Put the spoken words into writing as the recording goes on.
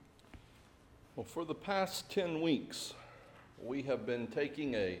Well, for the past 10 weeks, we have been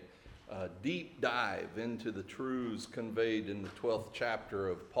taking a deep dive into the truths conveyed in the 12th chapter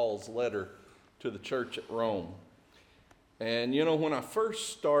of Paul's letter to the church at Rome. And when I first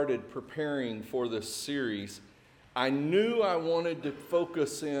started preparing for this series, I knew I wanted to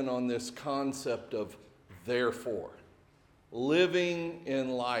focus in on this concept of therefore, living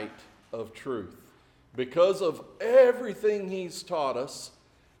in light of truth. Because of everything he's taught us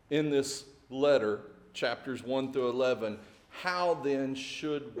in this letter, chapters 1 through 11, how then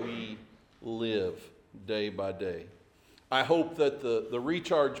should we live day by day? I hope that the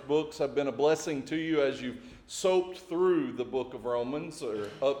Recharge books have been a blessing to you as you've soaked through the book of Romans, or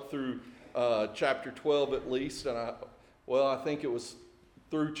up through chapter 12 at least. And I think it was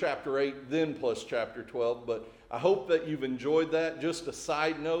through chapter 8, then plus chapter 12. But I hope that you've enjoyed that. Just a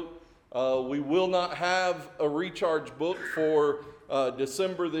side note, we will not have a Recharge book for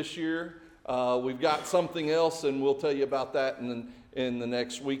December this year. We've got something else, and we'll tell you about that in the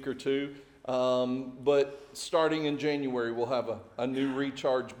next week or two. But starting in January, we'll have a new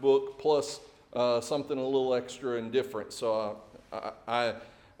Recharge book, plus something a little extra and different. So I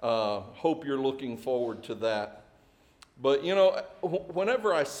hope you're looking forward to that. But,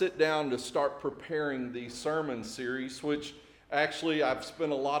 whenever I sit down to start preparing the sermon series, which actually I've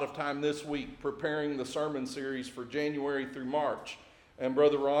spent a lot of time this week preparing the sermon series for January through March. And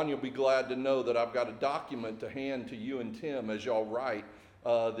Brother Ron, you'll be glad to know that I've got a document to hand to you and Tim as y'all write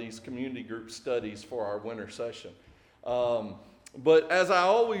these community group studies for our winter session. But as I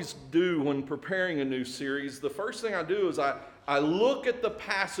always do when preparing a new series, the first thing I do is I look at the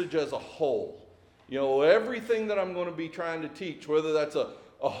passage as a whole. Everything that I'm going to be trying to teach, whether that's a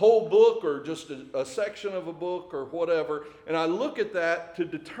whole book or just a section of a book or whatever, and I look at that to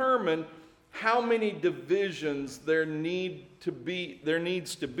determine how many divisions there needs to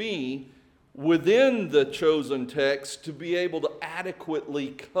be within the chosen text to be able to adequately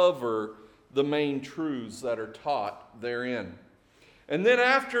cover the main truths that are taught therein. And then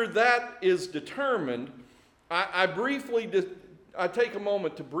after that is determined, I take a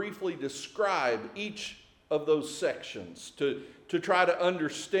moment to briefly describe each of those sections to try to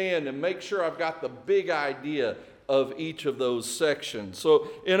understand and make sure I've got the big idea of each of those sections. So,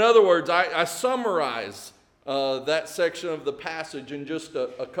 in other words, I summarize that section of the passage in just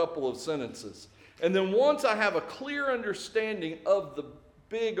a couple of sentences. And then once I have a clear understanding of the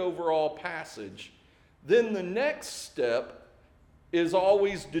big overall passage, then the next step is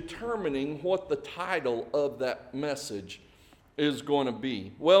always determining what the title of that message is going to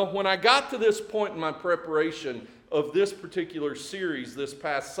be. Well, when I got to this point in my preparation of this particular series this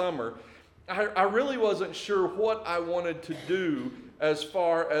past summer, I really wasn't sure what I wanted to do as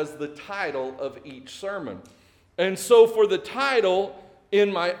far as the title of each sermon. And so for the title,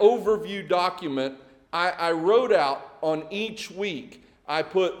 in my overview document, I wrote out on each week, I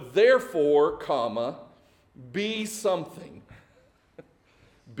put therefore, comma, be something.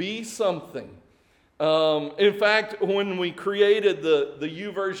 Be something. In fact, when we created the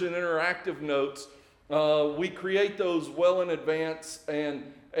YouVersion interactive notes, we create those well in advance,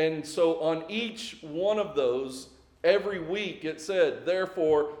 and so on each one of those, every week it said,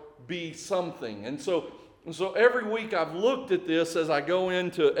 therefore, be something. And so every week I've looked at this as I go in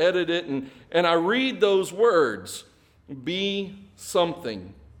to edit it, and I read those words, be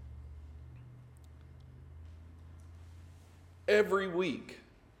something. Every week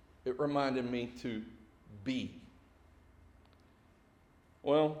it reminded me to be.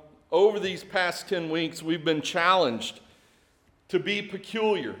 Well, over these past 10 weeks, we've been challenged to be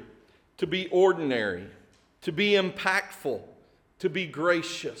peculiar, to be ordinary, to be impactful, to be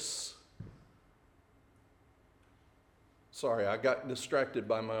gracious. Sorry, I got distracted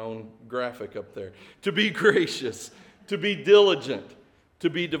by my own graphic up there. To be gracious, to be diligent, to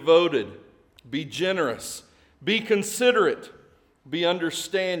be devoted, be generous, be considerate, be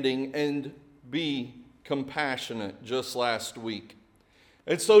understanding, and be compassionate, just last week.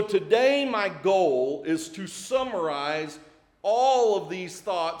 And so today my goal is to summarize all of these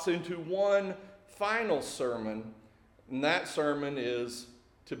thoughts into one final sermon, and that sermon is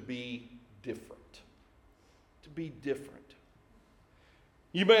to be different. To be different.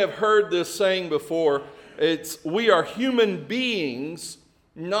 You may have heard this saying before, we are human beings,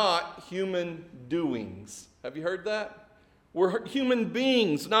 not human doings. Have you heard that? We're human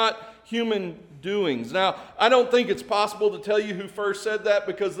beings, not human doings. Now, I don't think it's possible to tell you who first said that,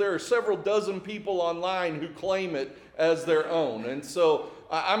 because there are several dozen people online who claim it as their own. And so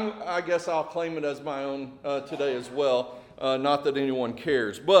I guess I'll claim it as my own today as well. Not that anyone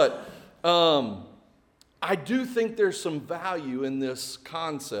cares. But I do think there's some value in this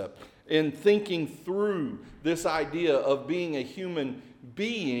concept. in thinking through this idea of being a human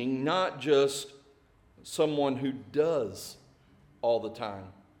being, not just someone who does all the time.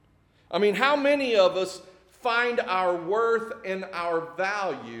 I mean, how many of us find our worth and our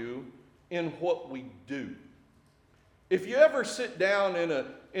value in what we do? If you ever sit down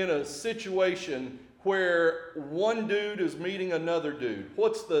in a situation where one dude is meeting another dude,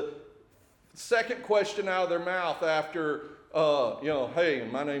 what's the second question out of their mouth after, hey,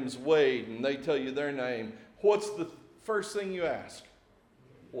 my name's Wade, and they tell you their name? What's the first thing you ask?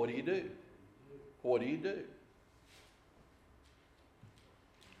 What do you do? What do you do?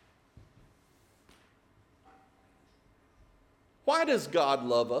 Why does God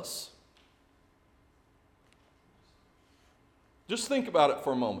love us? Just think about it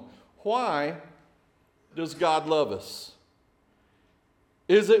for a moment. Why does God love us?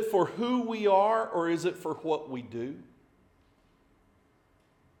 Is it for who we are, or is it for what we do?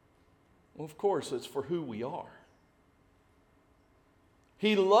 Well, of course, it's for who we are.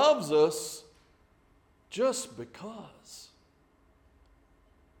 He loves us just because.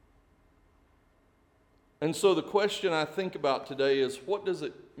 And so the question I think about today is, what does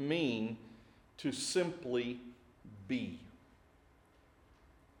it mean to simply be?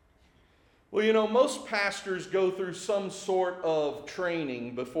 Well, most pastors go through some sort of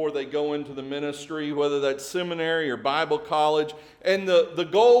training before they go into the ministry, whether that's seminary or Bible college. And the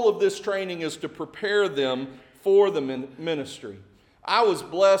goal of this training is to prepare them for the ministry. I was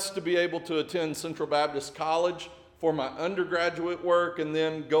blessed to be able to attend Central Baptist College for my undergraduate work and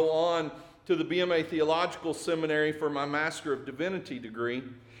then go on to the BMA Theological Seminary for my Master of Divinity degree.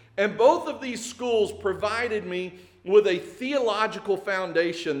 And both of these schools provided me with a theological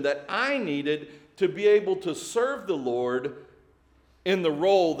foundation that I needed to be able to serve the Lord in the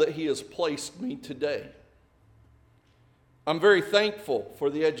role that He has placed me today. I'm very thankful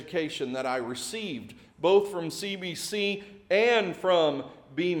for the education that I received, both from CBC and from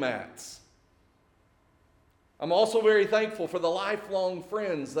BMATS. I'm also very thankful for the lifelong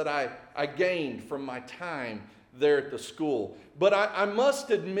friends that I gained from my time there at the school. But I must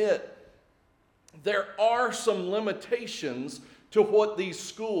admit, there are some limitations to what these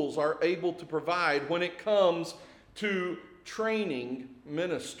schools are able to provide when it comes to training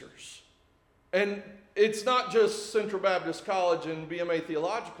ministers. And it's not just Central Baptist College and BMA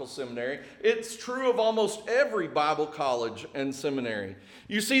Theological Seminary. It's true of almost every Bible college and seminary.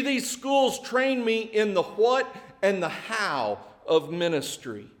 You see, these schools train me in the what and the how of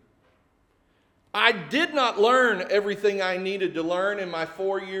ministry. I did not learn everything I needed to learn in my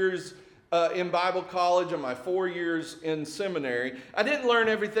 4 years in Bible college and my 4 years in seminary. I didn't learn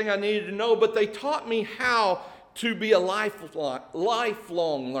everything I needed to know, but they taught me how to be a lifelong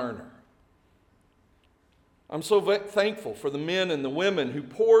learner. I'm so thankful for the men and the women who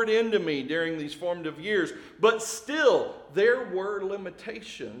poured into me during these formative years, but still, there were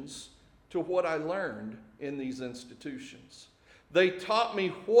limitations to what I learned in these institutions. They taught me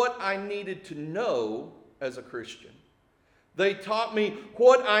what I needed to know as a Christian. They taught me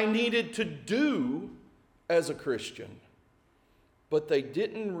what I needed to do as a Christian. But they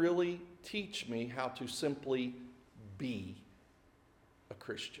didn't really teach me how to simply be a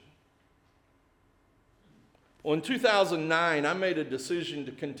Christian. Well, in 2009, I made a decision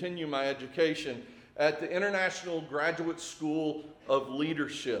to continue my education at the International Graduate School of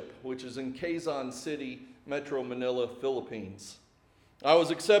Leadership, which is in Quezon City, Metro Manila, Philippines. I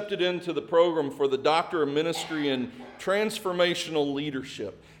was accepted into the program for the Doctor of Ministry in Transformational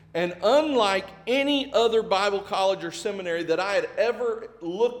Leadership. And unlike any other Bible college or seminary that I had ever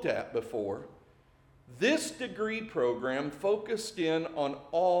looked at before, this degree program focused in on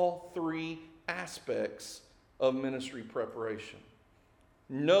all three aspects of ministry preparation: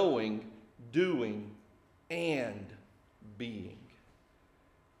 knowing, doing, and being.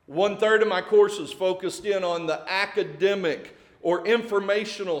 1/3 of my courses focused in on the academic or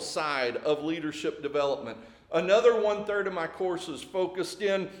informational side of leadership development. Another 1/3 of my courses focused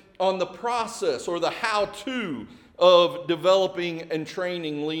in on the process or the how-to of developing and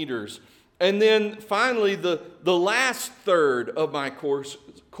training leaders. And then finally, the last third of my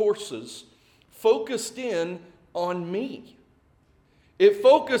courses focused in on me. It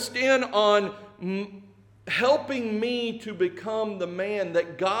focused in on helping me to become the man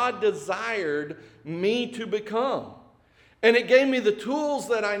that God desired me to become. And it gave me the tools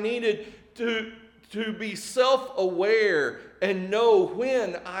that I needed to be self-aware and know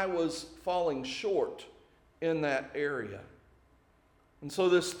when I was falling short in that area. And so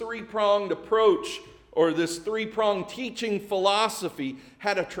this three-pronged approach, or this three-pronged teaching philosophy,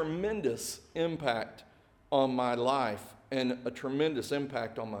 had a tremendous impact on my life and a tremendous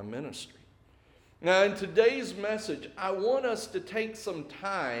impact on my ministry. Now, in today's message, I want us to take some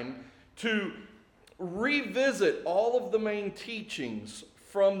time to revisit all of the main teachings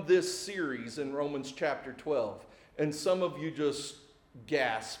from this series in Romans chapter 12. And some of you just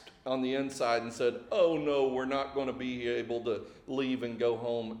gasped on the inside and said, oh no, we're not going to be able to leave and go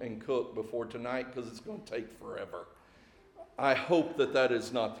home and cook before tonight because it's going to take forever. I hope that that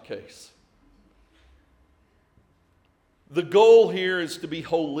is not the case. The goal here is to be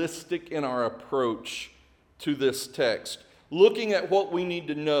holistic in our approach to this text, looking at what we need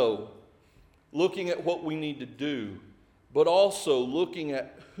to know, looking at what we need to do, but also looking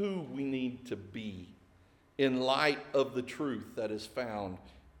at who we need to be in light of the truth that is found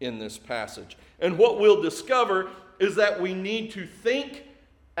in this passage. And what we'll discover is that we need to think,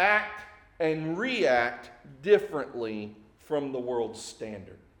 act, and react differently from the world's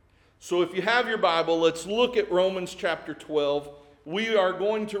standard. So if you have your Bible, let's look at Romans chapter 12. We are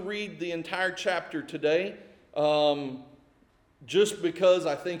going to read the entire chapter today, just because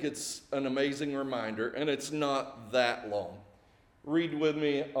I think it's an amazing reminder, and it's not that long. Read with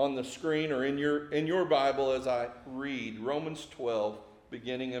me on the screen or in your Bible as I read Romans 12,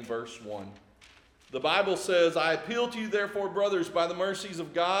 beginning in verse 1. The Bible says, I appeal to you, therefore, brothers, by the mercies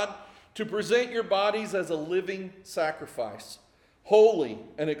of God, to present your bodies as a living sacrifice, holy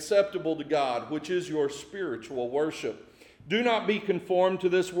and acceptable to God, which is your spiritual worship. Do not be conformed to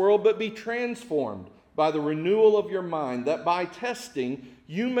this world, but be transformed by the renewal of your mind, that by testing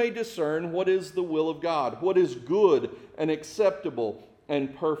you may discern what is the will of God, what is good and acceptable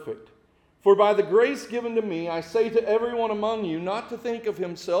and perfect. For by the grace given to me, I say to everyone among you not to think of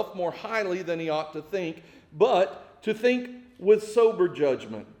himself more highly than he ought to think, but to think with sober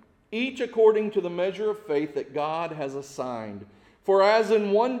judgment, each according to the measure of faith that God has assigned. For as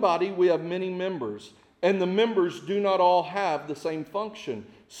in one body we have many members, and the members do not all have the same function,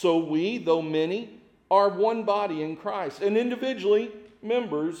 so we, though many, are one body in Christ, and individually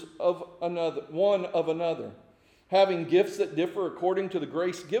members of another, one of another. Having gifts that differ according to the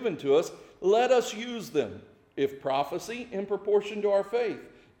grace given to us, let us use them. If prophecy, in proportion to our faith.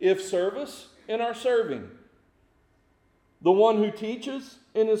 If service, in our serving. The one who teaches,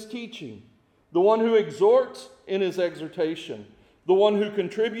 in his teaching. The one who exhorts, in his exhortation. The one who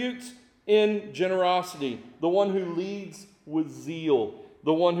contributes, in generosity. The one who leads, with zeal.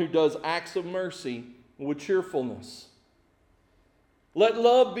 The one who does acts of mercy, with cheerfulness. Let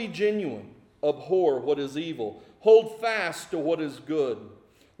love be genuine. Abhor what is evil. Hold fast to what is good.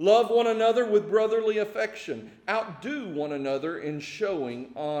 Love one another with brotherly affection. Outdo one another in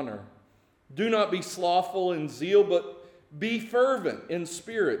showing honor. Do not be slothful in zeal, but be fervent in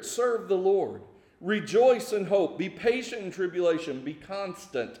spirit. Serve the Lord. Rejoice in hope. Be patient in tribulation. Be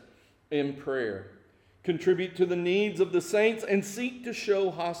constant in prayer. Contribute to the needs of the saints and seek to show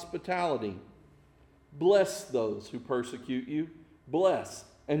hospitality. Bless those who persecute you. Bless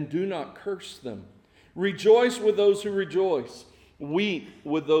and do not curse them. Rejoice with those who rejoice. Weep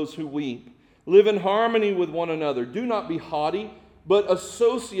with those who weep. Live in harmony with one another. Do not be haughty, but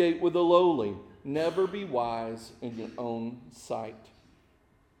associate with the lowly. Never be wise in your own sight.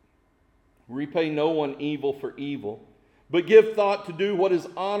 Repay no one evil for evil, but give thought to do what is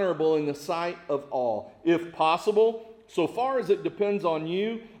honorable in the sight of all. If possible, so far as it depends on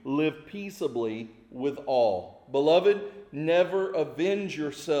you, live peaceably with all. Beloved, never avenge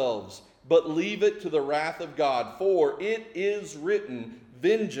yourselves, but leave it to the wrath of God. For it is written,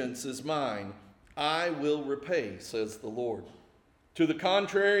 vengeance is mine, I will repay, says the Lord. To the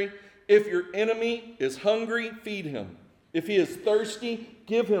contrary, if your enemy is hungry, feed him. If he is thirsty,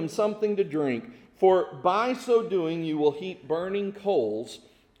 give him something to drink. For by so doing you will heap burning coals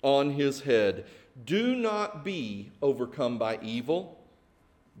on his head. Do not be overcome by evil,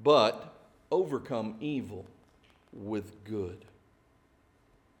 but overcome evil with good.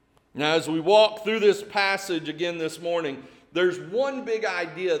 Now, as we walk through this passage again this morning, there's one big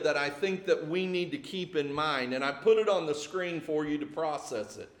idea that I think that we need to keep in mind, and I put it on the screen for you to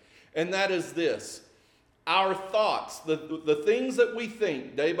process it. And that is this. Our thoughts, the things that we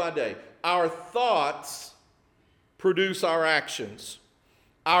think day by day, our thoughts produce our actions.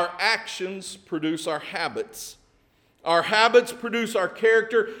 Our actions produce our habits. Our habits produce our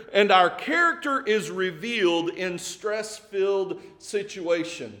character, and our character is revealed in stress-filled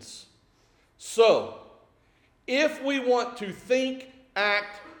situations. So, if we want to think,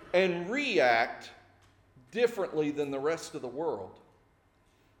 act, and react differently than the rest of the world,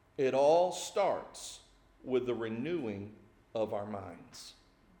 it all starts with the renewing of our minds.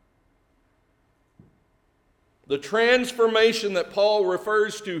 The transformation that Paul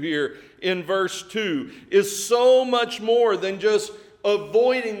refers to here in verse 2 is so much more than just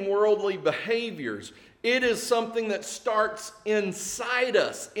avoiding worldly behaviors. It is something that starts inside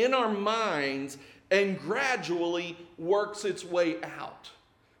us, in our minds, and gradually works its way out.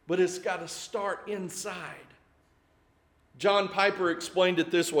 But it's got to start inside. John Piper explained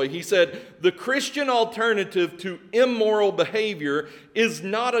it this way. He said, "The Christian alternative to immoral behavior is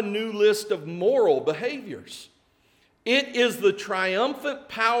not a new list of moral behaviors. It is the triumphant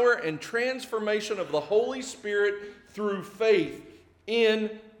power and transformation of the Holy Spirit through faith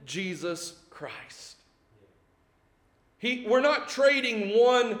in Jesus Christ." We're not trading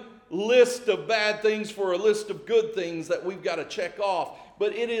one list of bad things for a list of good things that we've got to check off,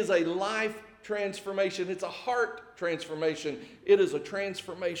 but it is a life transformation. It's a heart transformation. It is a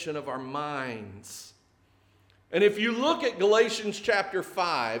transformation of our minds. And if you look at Galatians chapter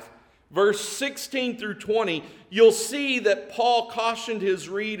 5, verse 16 through 20, you'll see that Paul cautioned his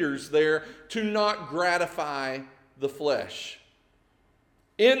readers there to not gratify the flesh.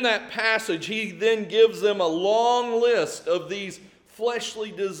 In that passage, he then gives them a long list of these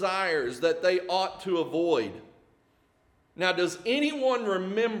fleshly desires that they ought to avoid. Now, does anyone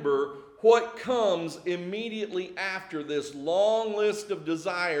remember what comes immediately after this long list of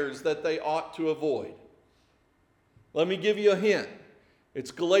desires that they ought to avoid? Let me give you a hint.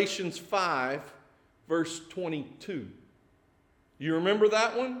 It's Galatians 5, verse 22. You remember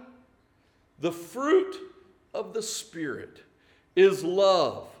that one? The fruit of the Spirit is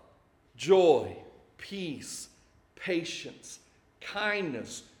love, joy, peace, patience,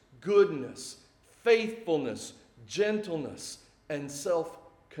 kindness, goodness, faithfulness, gentleness, and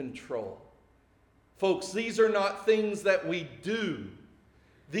self-control. Folks, these are not things that we do.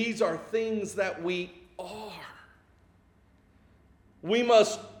 These are things that we are. We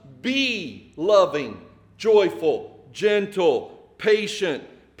must be loving, joyful, gentle, patient,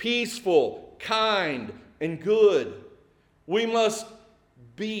 peaceful, kind, and good. We must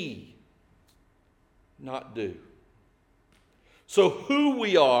be, not do. So who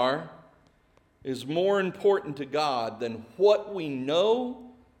we are is more important to God than what we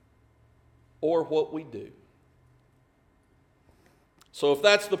know or what we do. So if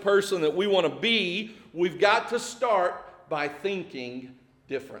that's the person that we want to be, we've got to start by thinking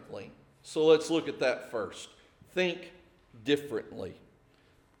differently. So let's look at that first. Think differently.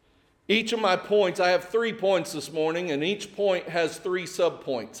 Each of my points, I have 3 points this morning, and each point has 3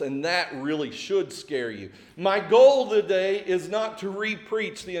 subpoints, and that really should scare you. My goal today is not to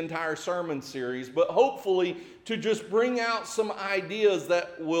re-preach the entire sermon series, but hopefully to just bring out some ideas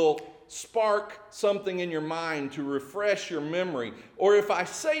that will spark something in your mind to refresh your memory. Or if I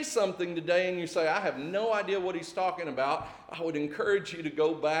say something today and you say, I have no idea what he's talking about, I would encourage you to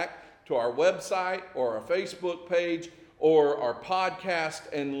go back to our website or our Facebook page or our podcast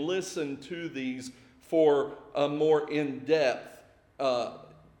and listen to these for a more in-depth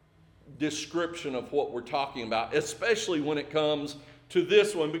description of what we're talking about, especially when it comes to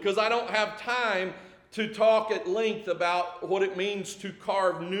this one, because I don't have time to talk at length about what it means to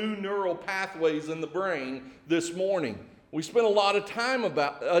carve new neural pathways in the brain this morning. We spent a lot of time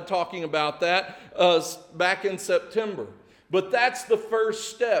talking about that back in September. But that's the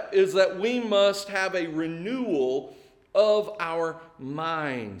first step, is that we must have a renewal of our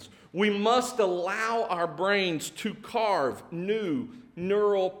minds. We must allow our brains to carve new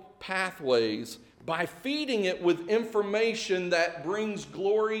neural pathways by feeding it with information that brings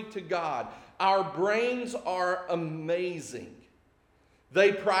glory to God. Our brains are amazing.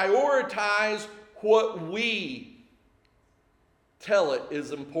 They prioritize what we tell it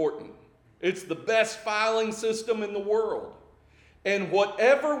is important. It's the best filing system in the world. And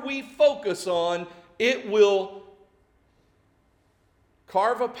whatever we focus on, it will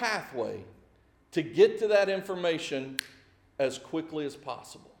carve a pathway to get to that information as quickly as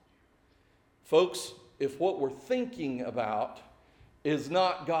possible. Folks, if what we're thinking about is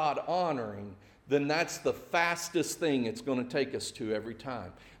not God honoring, then that's the fastest thing it's going to take us to every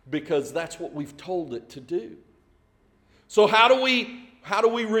time, because that's what we've told it to do. So how do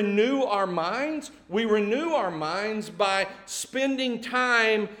we renew our minds? We renew our minds by spending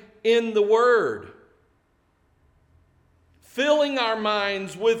time in the Word, filling our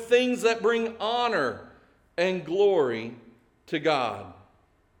minds with things that bring honor and glory to God.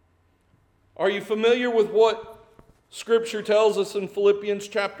 Are you familiar with what Scripture tells us in Philippians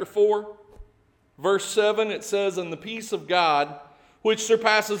chapter 4? Verse 7, it says, "And the peace of God, which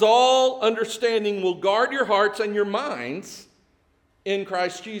surpasses all understanding, will guard your hearts and your minds in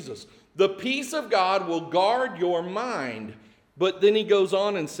Christ Jesus." The peace of God will guard your mind. But then he goes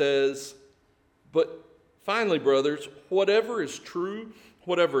on and says, "But Finally, brothers, whatever is true,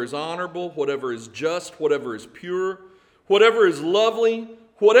 whatever is honorable, whatever is just, whatever is pure, whatever is lovely,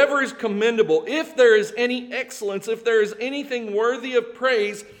 whatever is commendable, if there is any excellence, if there is anything worthy of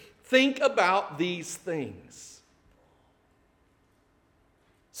praise, think about these things.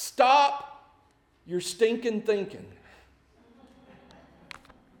 Stop your stinking thinking.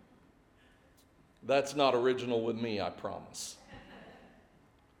 That's not original with me, I promise.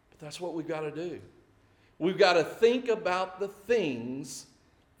 But that's what we've got to do. We've got to think about the things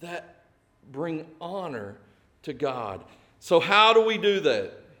that bring honor to God. So how do we do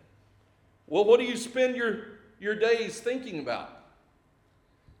that? Well, what do you spend your days thinking about?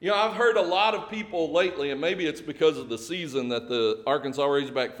 I've heard a lot of people lately, and maybe it's because of the season that the Arkansas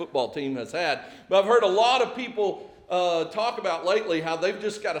Razorback football team has had, but I've heard a lot of people talk about lately how they've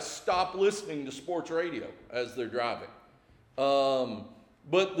just got to stop listening to sports radio as they're driving.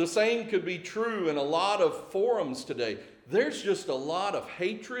 But the same could be true in a lot of forums today. There's just a lot of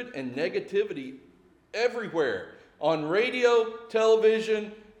hatred and negativity everywhere. On radio,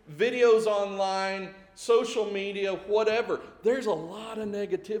 television, videos online, social media, whatever. There's a lot of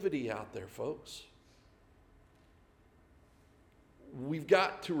negativity out there, folks. We've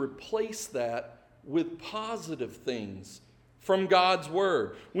got to replace that with positive things from God's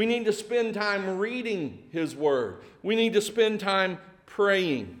Word. We need to spend time reading His Word. We need to spend time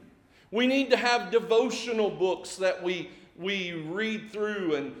praying. We need to have devotional books that we read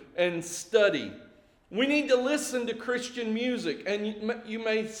through and study. We need to listen to Christian music. And you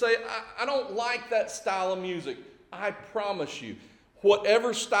may say, I don't like that style of music. I promise you,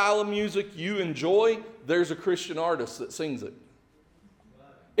 whatever style of music you enjoy, there's a Christian artist that sings it.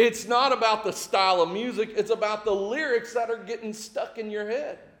 It's not about the style of music. It's about the lyrics that are getting stuck in your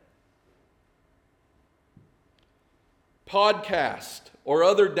head. Podcast or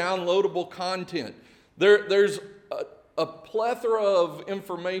other downloadable content. There's a plethora of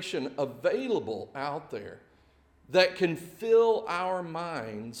information available out there that can fill our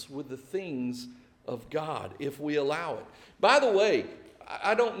minds with the things of God if we allow it. By the way,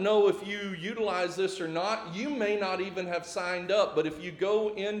 I don't know if you utilize this or not. You may not even have signed up, but if you go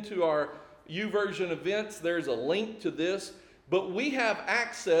into our YouVersion events, there's a link to this. But we have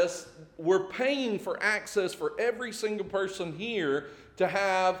access, we're paying for access for every single person here to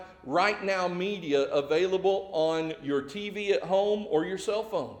have Right Now media available on your TV at home or your cell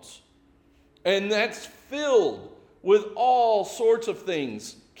phones. And that's filled with all sorts of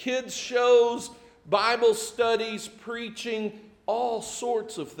things. Kids shows, Bible studies, preaching, all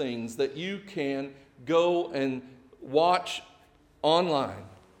sorts of things that you can go and watch online.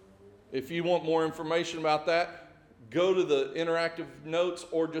 If you want more information about that, go to the interactive notes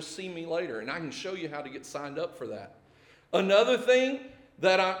or just see me later, and I can show you how to get signed up for that. Another thing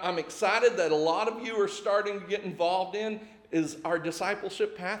that I'm excited that a lot of you are starting to get involved in is our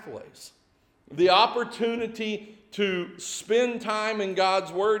discipleship pathways. The opportunity to spend time in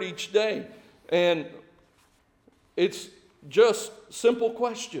God's Word each day. And it's just simple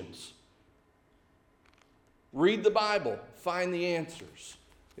questions. Read the Bible, find the answers.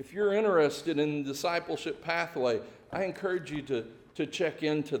 If you're interested in the discipleship pathway, I encourage you to check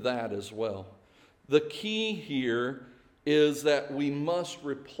into that as well. The key here is that we must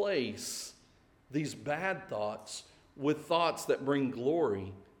replace these bad thoughts with thoughts that bring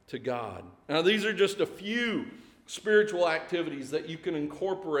glory to God. Now, these are just a few spiritual activities that you can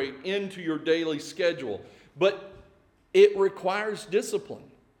incorporate into your daily schedule, but it requires discipline.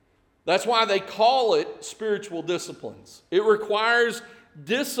 That's why they call it spiritual disciplines. It requires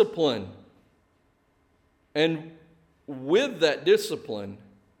discipline. And with that discipline,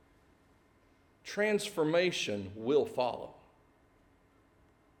 transformation will follow.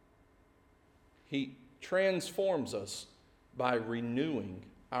 He transforms us by renewing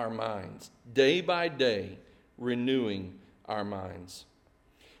our minds. Day by day, renewing our minds.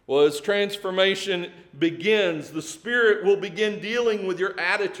 Well, as transformation begins, the Spirit will begin dealing with your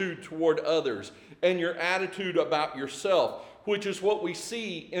attitude toward others and your attitude about yourself, which is what we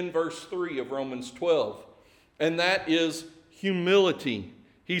see in verse 3 of Romans 12. And that is humility.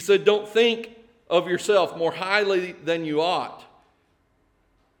 He said, don't think of yourself more highly than you ought,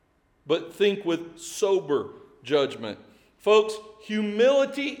 but think with sober judgment. Folks,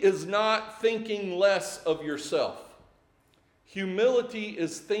 humility is not thinking less of yourself. Humility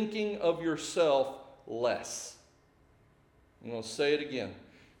is thinking of yourself less. I'm going to say it again.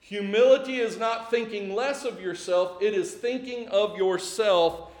 Humility is not thinking less of yourself. It is thinking of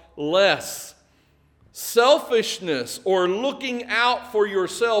yourself less. Selfishness or looking out for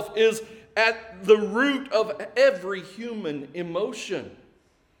yourself is at the root of every human emotion.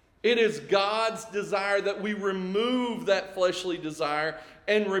 It is God's desire that we remove that fleshly desire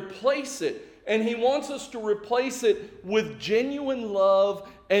and replace it. And He wants us to replace it with genuine love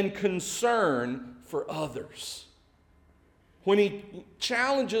and concern for others. When He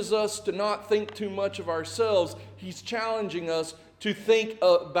challenges us to not think too much of ourselves, He's challenging us to think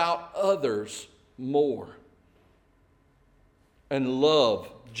about others more. And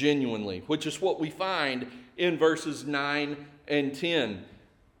love genuinely, which is what we find in verses 9 and 10.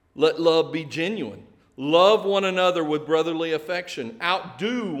 Let love be genuine. Love one another with brotherly affection.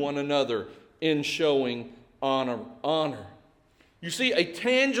 Outdo one another in showing honor. You see, a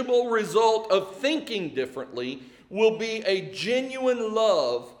tangible result of thinking differently will be a genuine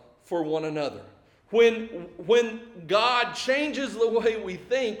love for one another. When God changes the way we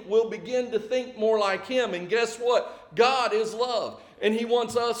think, we'll begin to think more like Him. And guess what? God is love. And He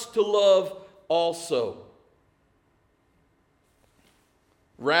wants us to love also.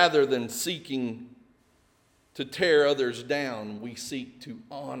 Rather than seeking to tear others down, we seek to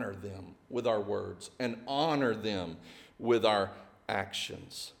honor them with our words and honor them with our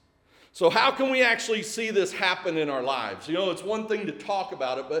actions. So how can we actually see this happen in our lives? You know, it's one thing to talk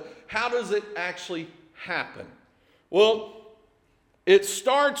about it, but how does it actually happen? Well, it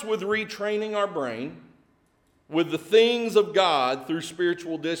starts with retraining our brain with the things of God through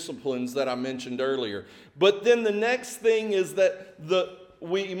spiritual disciplines that I mentioned earlier. But then the next thing is that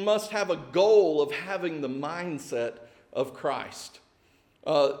we must have a goal of having the mindset of Christ.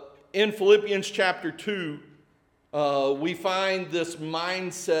 In Philippians chapter 2, we find this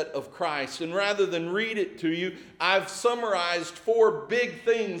mindset of Christ. And rather than read it to you, I've summarized 4 big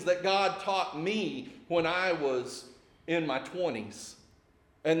things that God taught me when I was in my 20s.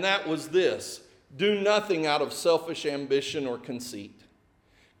 And that was this: do nothing out of selfish ambition or conceit.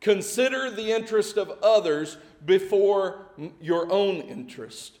 Consider the interest of others before your own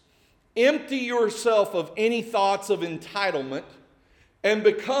interest. Empty yourself of any thoughts of entitlement and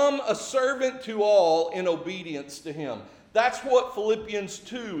become a servant to all in obedience to Him. That's what Philippians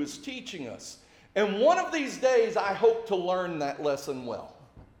 2 is teaching us. And one of these days, I hope to learn that lesson well.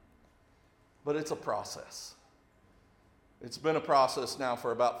 But it's a process. It's been a process now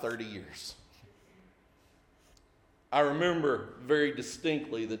for about 30 years. I remember very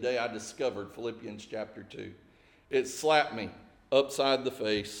distinctly the day I discovered Philippians chapter 2. It slapped me upside the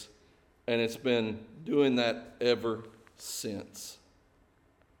face, and it's been doing that ever since.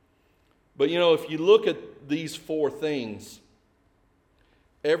 But you know, if you look at these 4 things,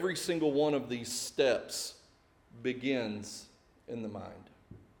 every single one of these steps begins in the mind.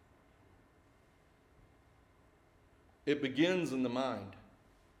 It begins in the mind.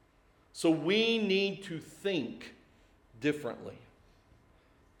 So we need to think differently.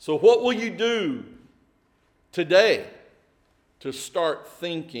 So what will you do today to start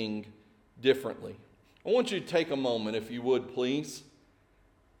thinking differently? I want you to take a moment, if you would, please,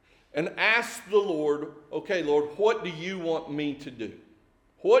 and ask the Lord, okay, Lord, what do you want me to do?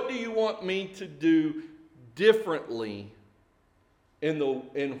 What do you want me to do differently in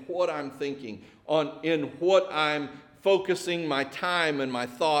what I'm thinking, in what I'm focusing my time and my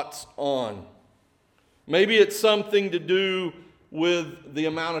thoughts on? Maybe it's something to do with the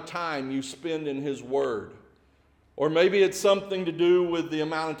amount of time you spend in His Word. Or maybe it's something to do with the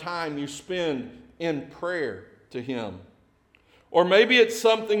amount of time you spend in prayer to Him. Or maybe it's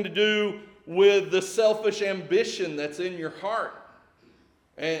something to do with the selfish ambition that's in your heart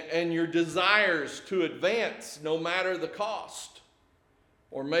and your desires to advance no matter the cost.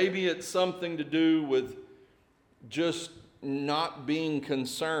 Or maybe it's something to do with just not being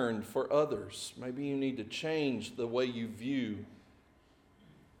concerned for others. Maybe you need to change the way you view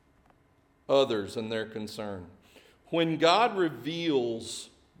others and their concern. When God reveals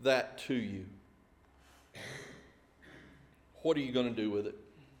that to you, what are you going to do with it?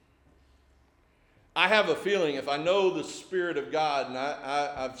 I have a feeling, if I know the Spirit of God, and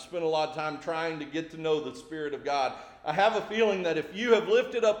I've spent a lot of time trying to get to know the Spirit of God, I have a feeling that if you have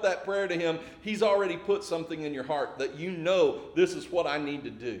lifted up that prayer to Him, He's already put something in your heart that you know, this is what I need to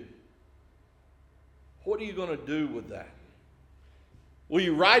do. What are you going to do with that? Will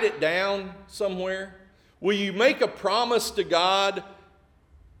you write it down somewhere? Will you make a promise to God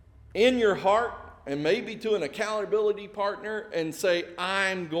in your heart and maybe to an accountability partner and say,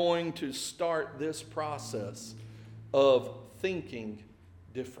 I'm going to start this process of thinking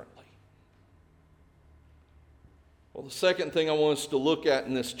differently? Well, the second thing I want us to look at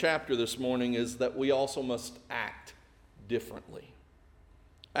in this chapter this morning is that we also must act differently.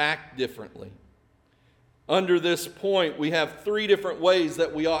 Act differently. Under this point, we have three different ways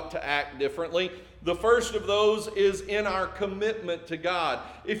that we ought to act differently. The first of those is in our commitment to God.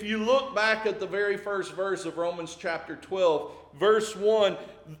 If you look back at the very first verse of Romans chapter 12, verse 1,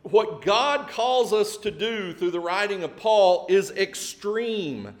 what God calls us to do through the writing of Paul is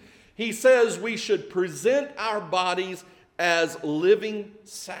extreme. He says we should present our bodies as living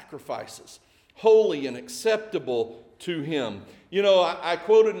sacrifices, holy and acceptable to Him. You know, I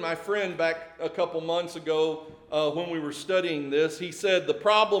quoted my friend back a couple months ago when we were studying this. He said the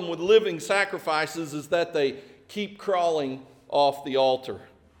problem with living sacrifices is that they keep crawling off the altar.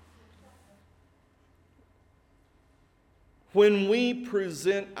 When we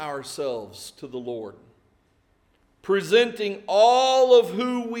present ourselves to the Lord, presenting all of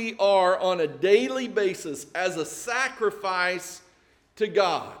who we are on a daily basis as a sacrifice to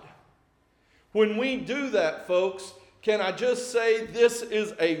God, when we do that, folks, can I just say this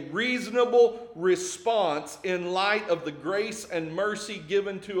is a reasonable response in light of the grace and mercy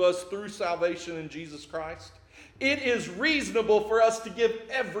given to us through salvation in Jesus Christ? It is reasonable for us to give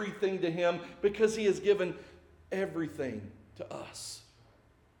everything to Him because He has given everything to us.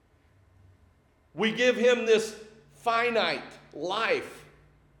 We give Him this finite life.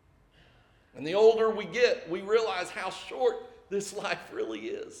 And the older we get, we realize how short this life really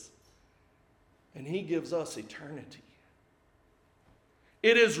is. And He gives us eternity.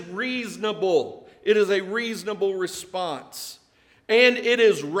 It is reasonable. It is a reasonable response. And it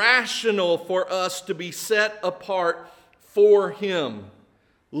is rational for us to be set apart for Him,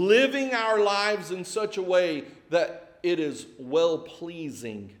 living our lives in such a way that it is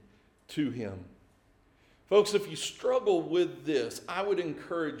well-pleasing to Him. Folks, if you struggle with this, I would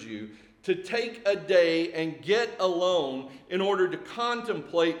encourage you to take a day and get alone in order to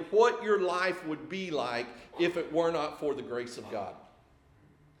contemplate what your life would be like if it were not for the grace of God.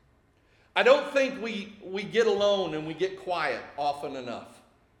 I don't think we get alone and we get quiet often enough.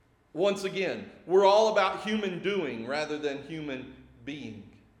 Once again, we're all about human doing rather than human being.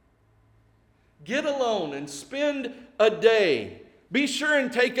 Get alone and spend a day. Be sure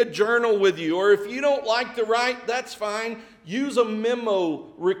and take a journal with you, or if you don't like to write, that's fine. Use a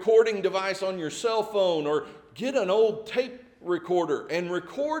memo recording device on your cell phone, or get an old tape recorder and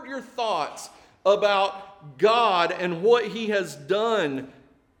record your thoughts about God and what He has done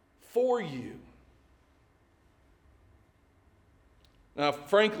for you. Now,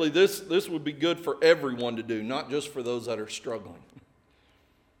 frankly, this would be good for everyone to do, not just for those that are struggling.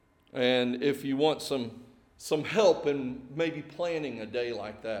 And if you want some help in maybe planning a day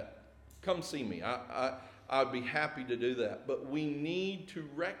like that, come see me. I'd be happy to do that. But we need to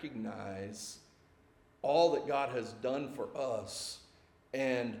recognize all that God has done for us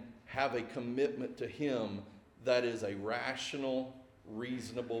and have a commitment to Him that is a rational,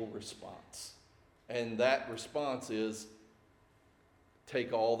 reasonable response. And that response is,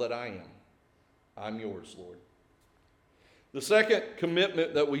 take all that I am. I'm yours, Lord. The second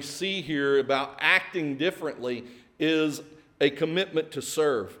commitment that we see here about acting differently is a commitment to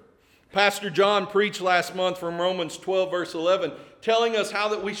serve. Pastor John preached last month from Romans 12, verse 11, telling us how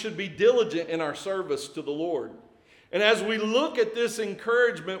that we should be diligent in our service to the Lord. And as we look at this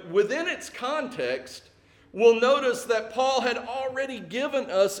encouragement within its context, we'll notice that Paul had already given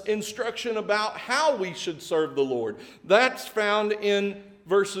us instruction about how we should serve the Lord. That's found in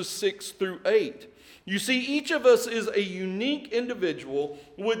verses 6 through 8. You see, each of us is a unique individual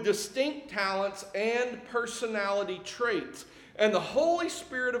with distinct talents and personality traits. And the Holy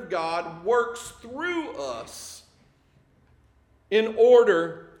Spirit of God works through us in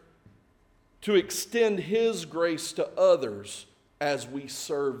order to extend His grace to others as we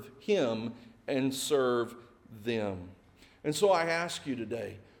serve Him and serve them. And so I ask you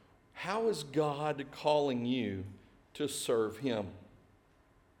today, how is God calling you to serve Him?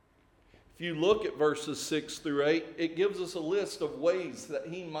 If you look at verses 6 through 8, it gives us a list of ways that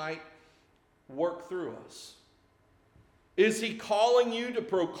He might work through us. Is He calling you to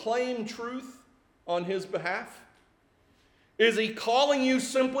proclaim truth on His behalf? Is He calling you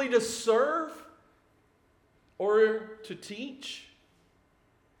simply to serve or to teach?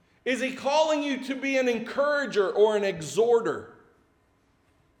 Is He calling you to be an encourager or an exhorter?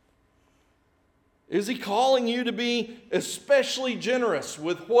 Is He calling you to be especially generous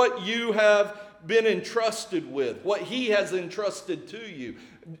with what you have been entrusted with, what He has entrusted to you?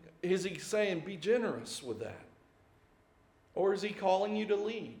 Is He saying, be generous with that? Or is He calling you to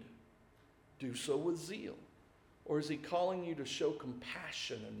lead? Do so with zeal. Or is He calling you to show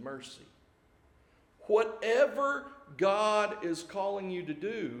compassion and mercy? Whatever God is calling you to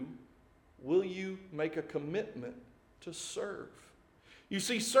do, will you make a commitment to serve? You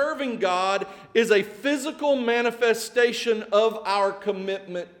see, serving God is a physical manifestation of our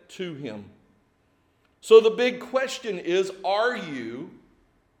commitment to Him. So the big question is, am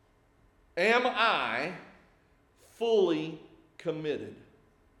I fully committed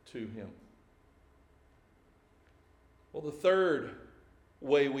to Him? Well, the third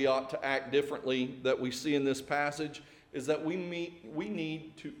way we ought to act differently that we see in this passage is that we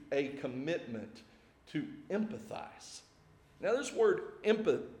need a commitment to empathize. Now, this word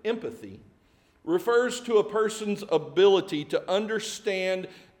empathy refers to a person's ability to understand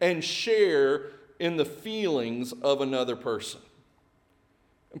and share in the feelings of another person.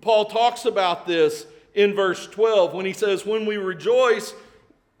 And Paul talks about this in verse 12 when he says, when we rejoice,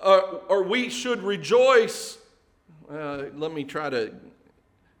 or we should rejoice.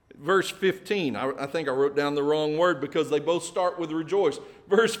 Verse 15, I think I wrote down the wrong word because they both start with rejoice.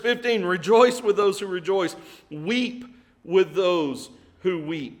 Verse 15, rejoice with those who rejoice. Weep with those who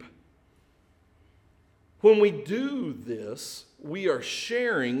weep. When we do this, we are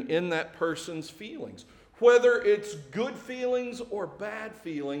sharing in that person's feelings. Whether it's good feelings or bad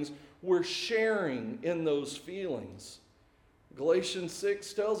feelings, we're sharing in those feelings. Galatians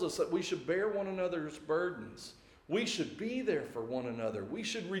 6 tells us that we should bear one another's burdens. We should be there for one another. We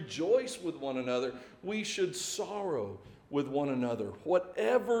should rejoice with one another. We should sorrow with one another.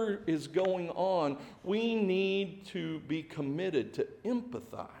 Whatever is going on, we need to be committed to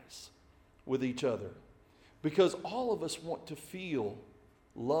empathize with each other, because all of us want to feel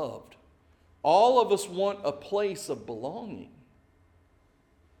loved. All of us want a place of belonging.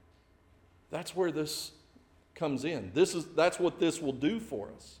 That's where this comes in. That's what this will do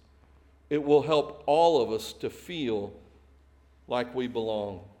for us. It will help all of us to feel like we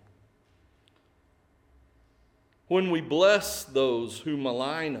belong. When we bless those who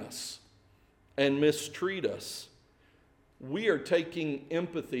malign us and mistreat us, we are taking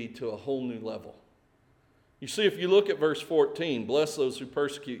empathy to a whole new level. You see, if you look at verse 14, bless those who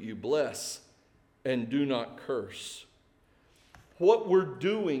persecute you, bless and do not curse. What we're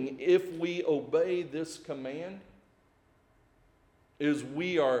doing if we obey this command is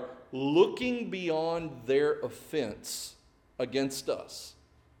we are looking beyond their offense against us.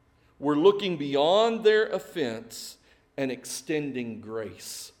 We're looking beyond their offense and extending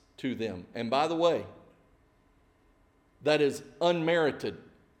grace to them. And by the way, that is unmerited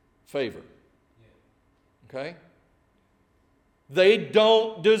favor. Okay? They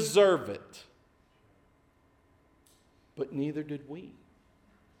don't deserve it. But neither did we.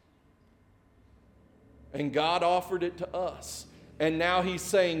 And God offered it to us. And now He's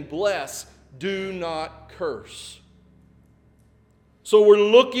saying, bless, do not curse. So we're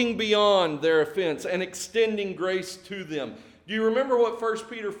looking beyond their offense and extending grace to them. Do you remember what 1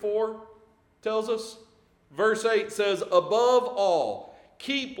 Peter 4 tells us? Verse 8 says, above all,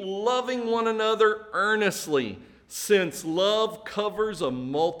 keep loving one another earnestly, since love covers a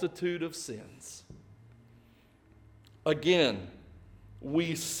multitude of sins. Again,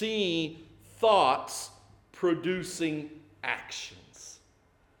 we see thoughts producing actions.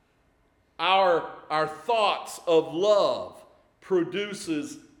 Our thoughts of love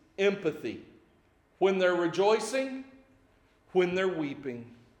produces empathy. When they're rejoicing, when they're weeping,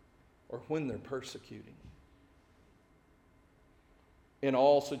 or when they're persecuting. In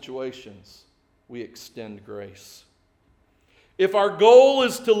all situations, we extend grace. If our goal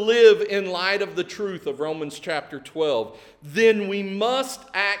is to live in light of the truth of Romans chapter 12, then we must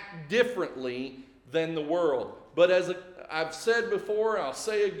act differently than the world. But as I've said before, I'll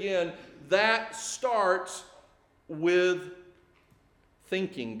say again, that starts with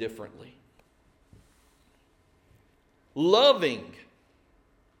thinking differently. Loving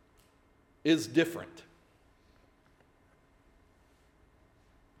is different.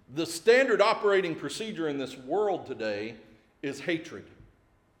 The standard operating procedure in this world today is hatred,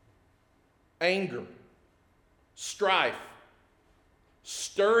 anger, strife,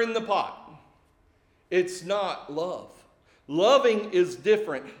 stirring the pot. It's not love. Loving is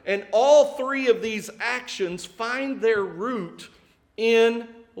different. And all three of these actions find their root in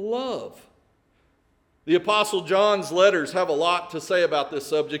love. The Apostle John's letters have a lot to say about this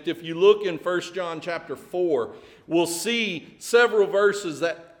subject. If you look in 1 John chapter 4, we'll see several verses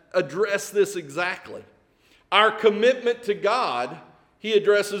that address this exactly. Our commitment to God, he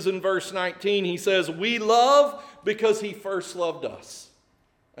addresses in verse 19. He says, we love because He first loved us.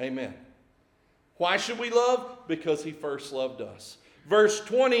 Amen. Why should we love? Because He first loved us. Verse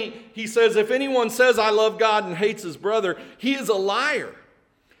 20, he says, if anyone says, I love God and hates his brother, he is a liar.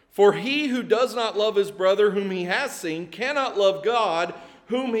 For he who does not love his brother whom he has seen cannot love God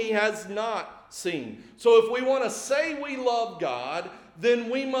whom he has not seen. So if we want to say we love God, then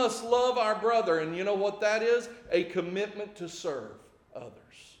we must love our brother. And you know what that is? A commitment to serve others.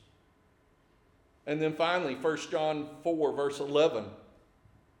 And then finally, 1 John 4, verse 11.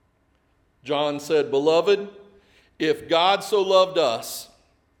 John said, "Beloved, if God so loved us,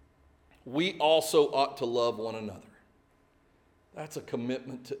 we also ought to love one another." That's a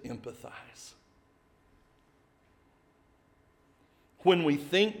commitment to empathize. When we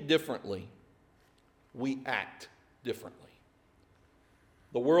think differently, we act differently.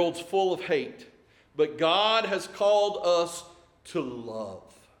 The world's full of hate, but God has called us to love.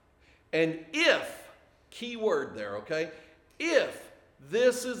 And if, key word there, okay? If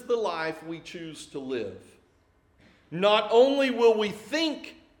this is the life we choose to live, not only will we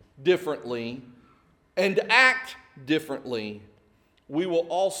think differently and act differently, we will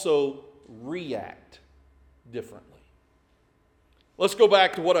also react differently. Let's go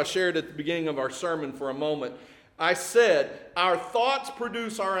back to what I shared at the beginning of our sermon for a moment. I said, our thoughts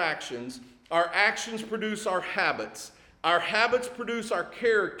produce our actions produce our habits produce our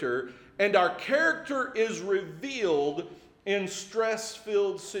character, and our character is revealed in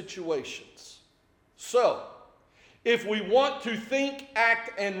stress-filled situations. So, if we want to think,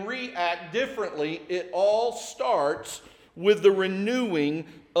 act, and react differently, it all starts with the renewing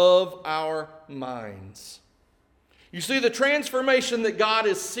of our minds. You see, the transformation that God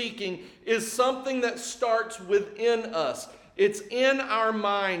is seeking is something that starts within us. It's in our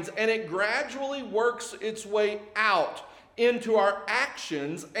minds, and it gradually works its way out into our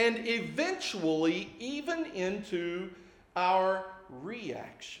actions and eventually even into our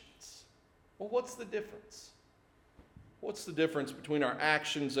reactions. Well, what's the difference? What's the difference between our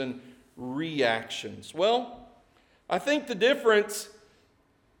actions and reactions? Well, I think the difference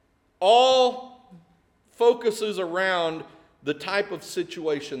all focuses around the type of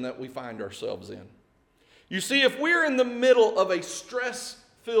situation that we find ourselves in. You see, if we're in the middle of a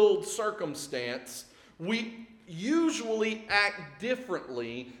stress-filled circumstance, we usually act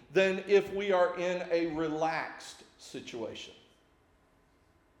differently than if we are in a relaxed situation.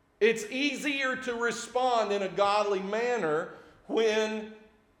 It's easier to respond in a godly manner when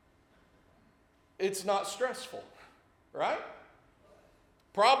it's not stressful, right?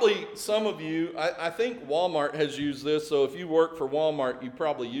 Probably some of you, I think Walmart has used this, so if you work for Walmart, you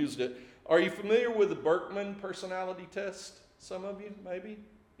probably used it. Are you familiar with the Berkman personality test? Some of you, maybe?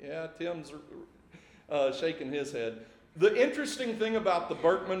 Yeah, Tim's shaking his head. The interesting thing about the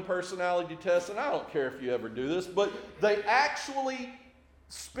Berkman personality test, and I don't care if you ever do this, but they actually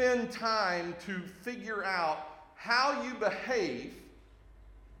spend time to figure out how you behave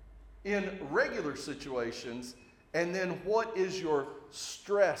in regular situations, and then what is your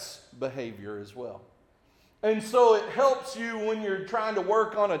stress behavior as well. And so it helps you when you're trying to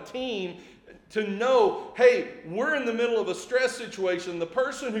work on a team to know, hey, we're in the middle of a stress situation. The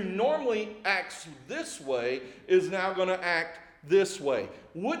person who normally acts this way is now going to act this way.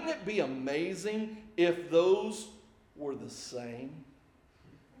 Wouldn't it be amazing if those were the same?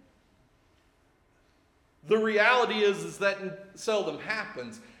 The reality is that seldom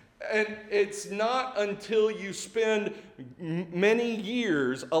happens. And it's not until you spend many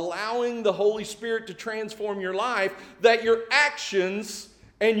years allowing the Holy Spirit to transform your life that your actions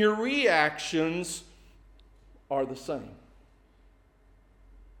and your reactions are the same.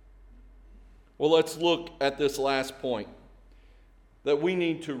 Well, let's look at this last point, that we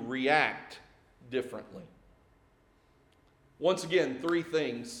need to react differently. Once again, three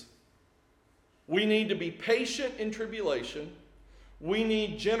things. We need to be patient in tribulation. We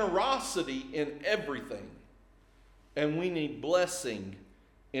need generosity in everything. And we need blessing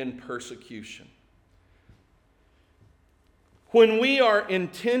in persecution. When we are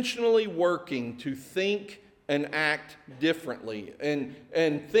intentionally working to think and act differently and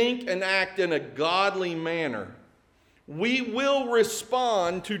think and act in a godly manner, we will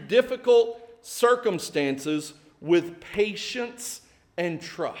respond to difficult circumstances with patience and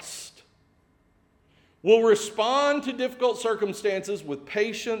trust. We'll respond to difficult circumstances with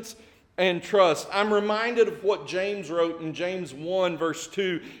patience and trust. I'm reminded of what James wrote in James 1, verse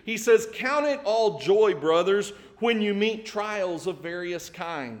 2. He says, "Count it all joy, brothers, when you meet trials of various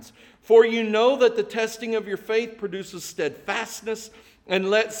kinds. For you know that the testing of your faith produces steadfastness,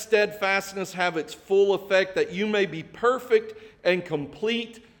 and let steadfastness have its full effect, that you may be perfect and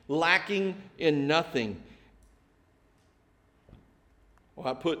complete, lacking in nothing." Well,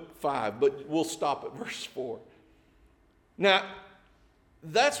 I put 5, but we'll stop at verse 4. Now,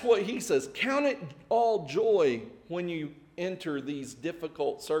 that's what he says. Count it all joy when you enter these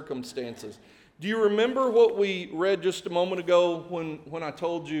difficult circumstances. Do you remember what we read just a moment ago when I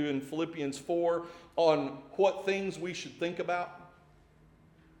told you in Philippians 4 on what things we should think about?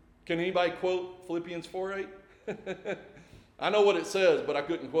 Can anybody quote Philippians 4:8? I know what it says, but I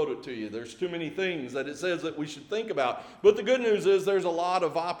couldn't quote it to you. There's too many things that it says that we should think about. But the good news is there's a lot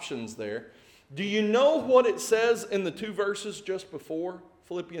of options there. Do you know what it says in the 2 verses just before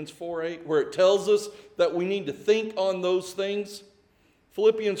Philippians 4:8, where it tells us that we need to think on those things?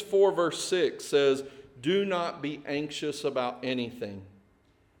 Philippians 4 verse 6 says, "Do not be anxious about anything,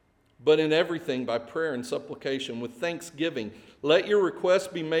 but in everything by prayer and supplication with thanksgiving, let your requests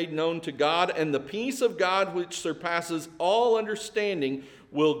be made known to God, and the peace of God which surpasses all understanding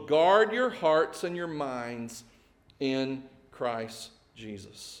will guard your hearts and your minds in Christ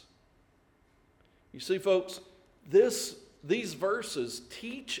Jesus." You see, folks, these verses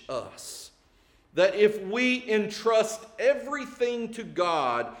teach us that if we entrust everything to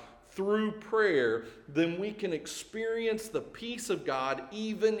God through prayer, then we can experience the peace of God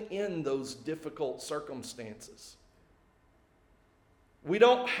even in those difficult circumstances. We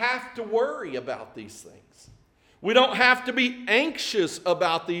don't have to worry about these things. We don't have to be anxious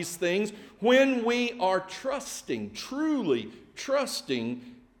about these things when we are trusting, truly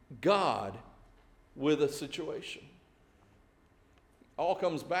trusting God with a situation. All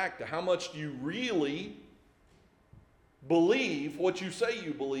comes back to how much do you really believe what you say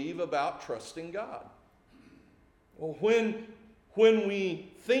you believe about trusting God. Well, when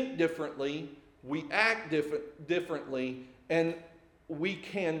we think differently, we act differently, and we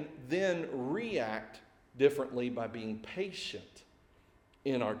can then react differently by being patient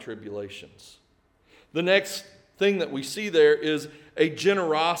in our tribulations. The next thing that we see there is a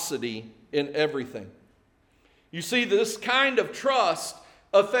generosity in everything. You see, this kind of trust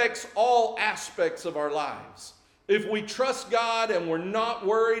affects all aspects of our lives. If we trust God and we're not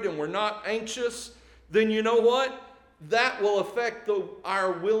worried and we're not anxious, then you know what? That will affect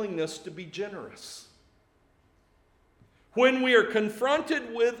our willingness to be generous. When we are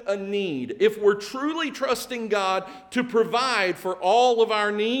confronted with a need, if we're truly trusting God to provide for all of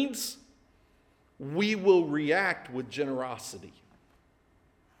our needs, we will react with generosity.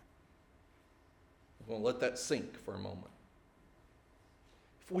 I'm going to let that sink for a moment.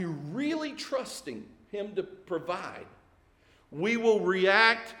 If we're really trusting Him to provide, we will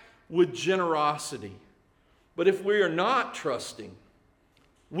react with generosity. But if we are not trusting,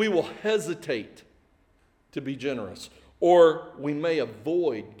 we will hesitate to be generous, or we may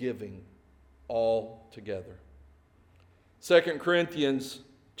avoid giving altogether. 2 Corinthians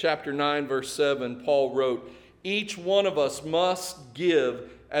chapter 9, verse 7, Paul wrote, "Each one of us must give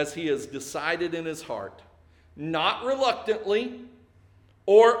as he has decided in his heart, not reluctantly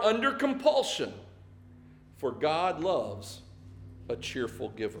or under compulsion, for God loves a cheerful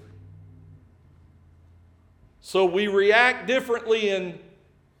giver." So we react differently in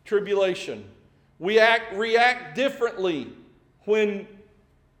tribulation. We react differently when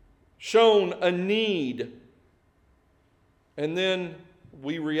shown a need. And then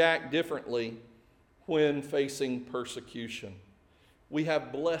we react differently when facing persecution. We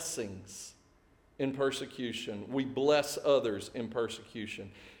have blessings in persecution. We bless others in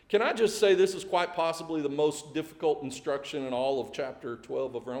persecution. Can I just say this is quite possibly the most difficult instruction in all of chapter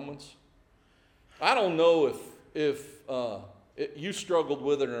 12 of Romans? I don't know if you struggled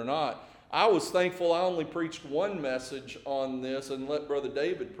with it or not. I was thankful I only preached one message on this and let Brother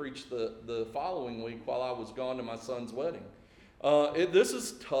David preach the following week while I was gone to my son's wedding. This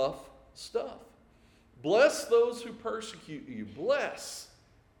is tough stuff. Bless those who persecute you. Bless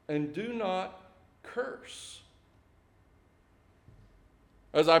and do not curse.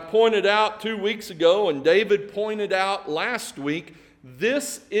 As I pointed out 2 weeks ago and David pointed out last week,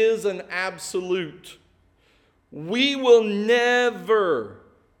 this is an absolute. We will never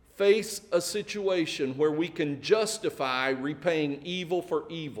face a situation where we can justify repaying evil for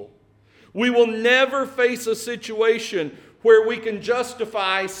evil. We will never face a situation where we can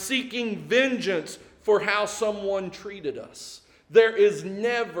justify seeking vengeance for how someone treated us. There is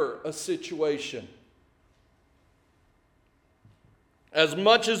never a situation. As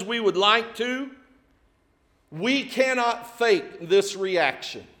much as we would like to, we cannot fake this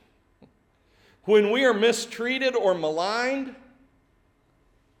reaction. When we are mistreated or maligned,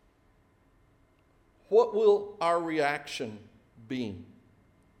 what will our reaction be?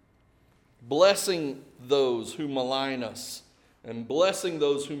 Blessing those who malign us and blessing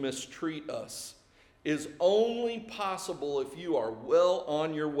those who mistreat us is only possible if you are well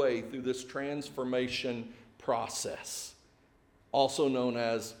on your way through this transformation process, also known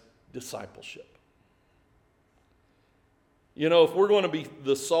as discipleship. You know, if we're going to be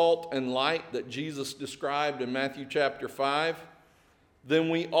the salt and light that Jesus described in Matthew chapter 5, then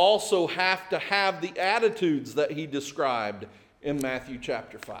we also have to have the attitudes that He described in Matthew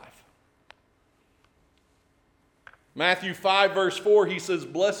chapter 5. Matthew 5 verse 4, he says,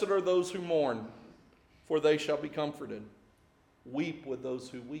 "Blessed are those who mourn, for they shall be comforted." Weep with those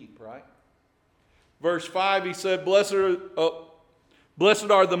who weep, right? Verse 5, he said, Blessed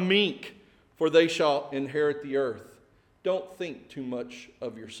are the meek, for they shall inherit the earth. Don't think too much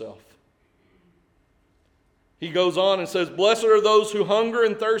of yourself. He goes on and says, "Blessed are those who hunger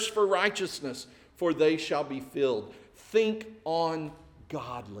and thirst for righteousness, for they shall be filled." Think on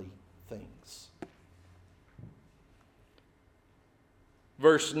godly things.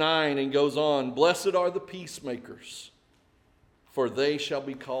 Verse 9, and goes on, "Blessed are the peacemakers, for they shall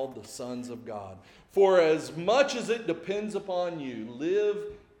be called the sons of God." For as much as it depends upon you,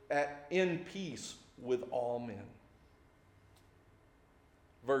 live in peace with all men.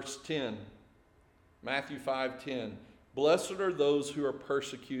 Verse 10, Matthew 5:10, "Blessed are those who are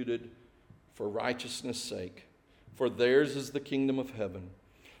persecuted for righteousness' sake, for theirs is the kingdom of heaven.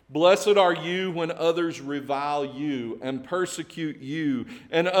 Blessed are you when others revile you and persecute you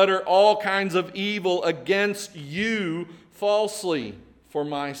and utter all kinds of evil against you falsely for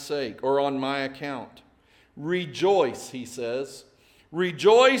my sake," or on my account. "Rejoice," he says.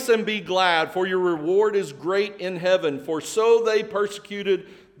 "Rejoice and be glad, for your reward is great in heaven, for so they persecuted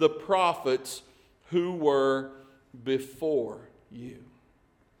the prophets who were before you."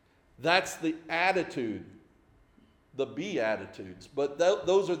 That's the attitude, the Beatitudes. But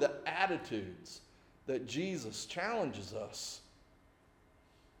those are the attitudes that Jesus challenges us.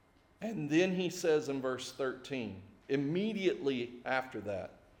 And then he says in verse 13, immediately after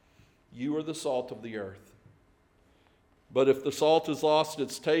that, "You are the salt of the earth. But if the salt has lost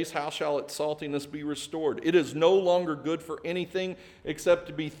its taste, how shall its saltiness be restored? It is no longer good for anything except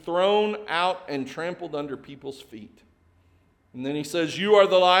to be thrown out and trampled under people's feet." And then he says, "You are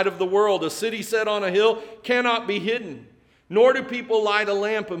the light of the world. A city set on a hill cannot be hidden. Nor do people light a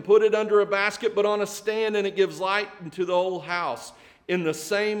lamp and put it under a basket, but on a stand, and it gives light into the whole house. In the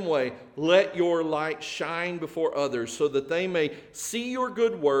same way, let your light shine before others, so that they may see your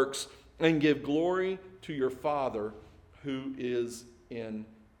good works and give glory to your Father who is in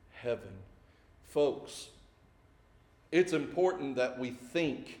heaven." Folks, it's important that we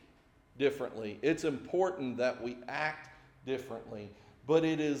think differently. It's important that we act differently. But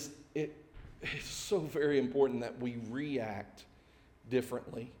it's so very important that we react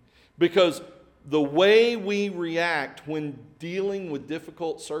differently. Because the way we react when dealing with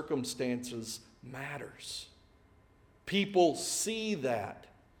difficult circumstances matters. People see that.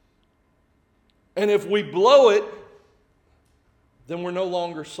 And if we blow it, then we're no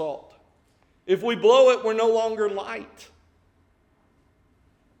longer salt. If we blow it, we're no longer light.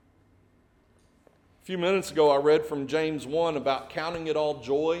 A few minutes ago, I read from James 1 about counting it all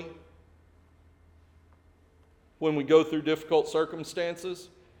joy when we go through difficult circumstances.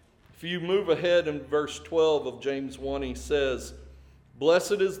 If you move ahead in verse 12 of James 1, he says,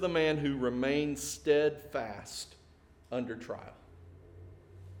 "Blessed is the man who remains steadfast under trial."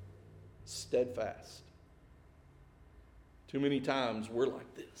 Steadfast. Too many times we're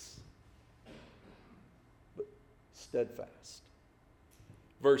like this. But steadfast.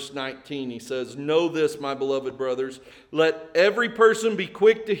 Verse 19, he says, "Know this, my beloved brothers, let every person be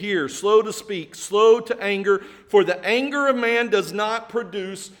quick to hear, slow to speak, slow to anger, for the anger of man does not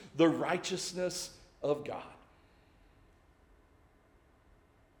produce the righteousness of God."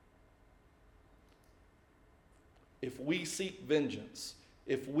 If we seek vengeance,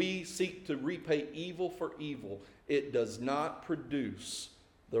 if we seek to repay evil for evil, it does not produce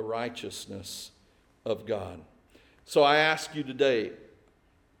the righteousness of God. So I ask you today,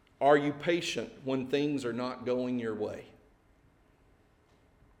 are you patient when things are not going your way?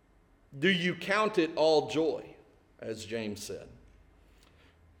 Do you count it all joy, as James said?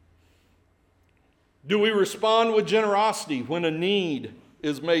 Do we respond with generosity when a need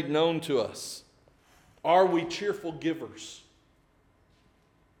is made known to us? Are we cheerful givers?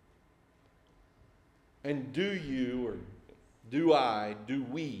 And do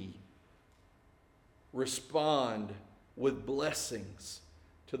we respond with blessings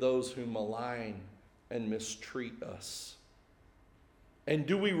to those who malign and mistreat us? And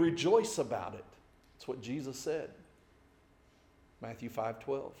do we rejoice about it? That's what Jesus said. Matthew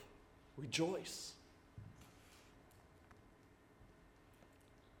 5:12. Rejoice.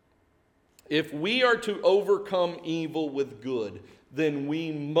 If we are to overcome evil with good, then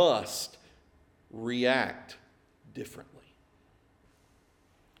we must react differently.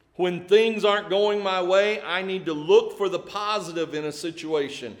 When things aren't going my way, I need to look for the positive in a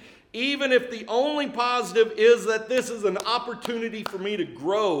situation. Even if the only positive is that this is an opportunity for me to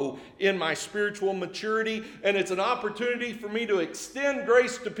grow in my spiritual maturity, and it's an opportunity for me to extend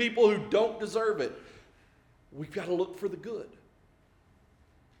grace to people who don't deserve it. we've got to look for the good.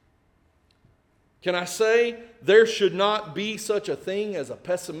 Can I say there should not be such a thing as a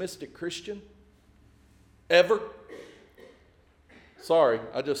pessimistic Christian? Ever? Sorry,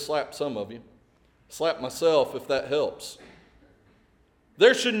 I just slapped some of you. Slap myself if that helps.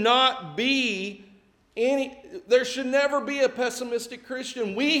 There should never be a pessimistic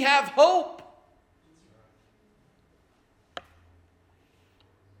Christian. We have hope.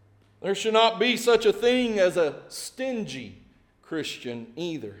 There should not be such a thing as a stingy Christian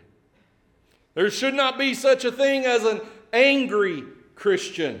either. There should not be such a thing as an angry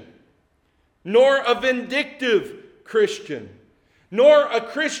Christian, nor a vindictive Christian, nor a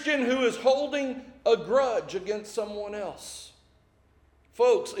Christian who is holding a grudge against someone else.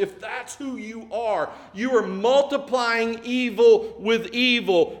 Folks, if that's who you are multiplying evil with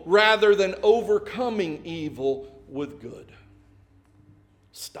evil rather than overcoming evil with good.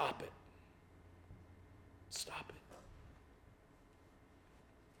 Stop it. Stop it.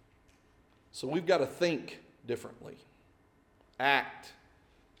 So we've got to think differently, act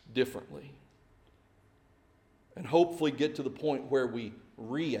differently, and hopefully get to the point where we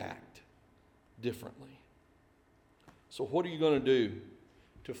react differently. So what are you going to do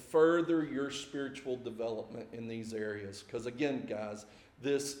to further your spiritual development in these areas? Because again, guys,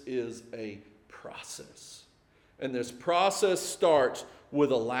 this is a process. And this process starts with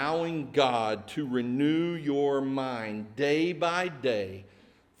allowing God to renew your mind day by day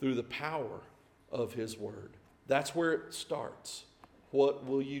through the power of His Word. That's where it starts. What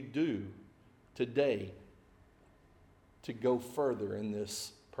will you do today to go further in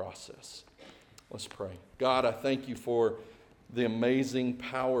this process? Let's pray. God, I thank you for the amazing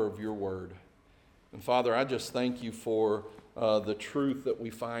power of your Word. And Father, I just thank you for the truth that we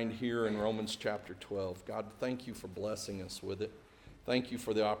find here in Romans chapter 12. God, thank you for blessing us with it. Thank you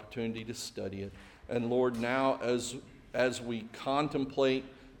for the opportunity to study it. And Lord, now as we contemplate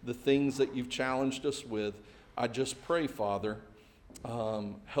the things that you've challenged us with, I just pray, Father,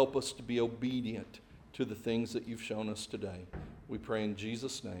 help us to be obedient to the things that you've shown us today. We pray in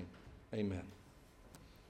Jesus' name. Amen.